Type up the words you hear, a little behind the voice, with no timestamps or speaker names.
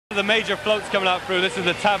The major floats coming out through. This is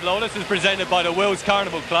the Tableau. This is presented by the Wills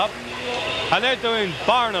Carnival Club, and they're doing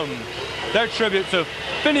Barnum, their tribute to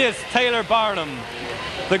Phineas Taylor Barnum,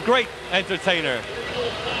 the great entertainer.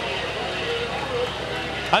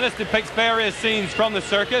 And this depicts various scenes from the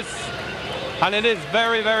circus, and it is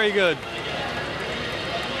very, very good.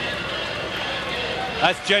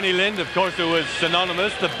 That's Jenny Lind, of course, who was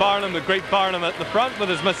synonymous. The Barnum, the great Barnum at the front with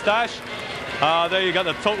his moustache. There you got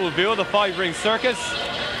the total view of the five-ring circus.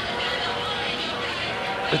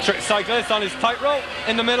 The trick cyclist on his tightrope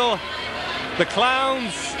in the middle. The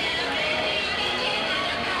clowns.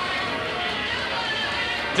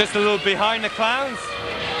 Just a little behind the clowns.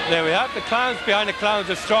 There we have the clowns. Behind the clowns,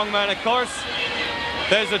 a strongman, of course.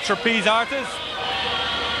 There's a trapeze artist.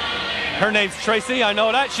 Her name's Tracy, I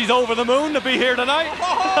know that. She's over the moon to be here tonight.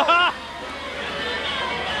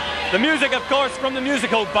 The music, of course, from the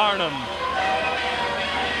musical Barnum.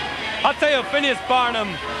 I'll tell you, Phineas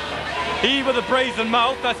Barnum, he with a brazen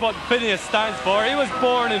mouth, that's what Phineas stands for. He was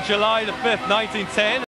born in July the 5th, 1910.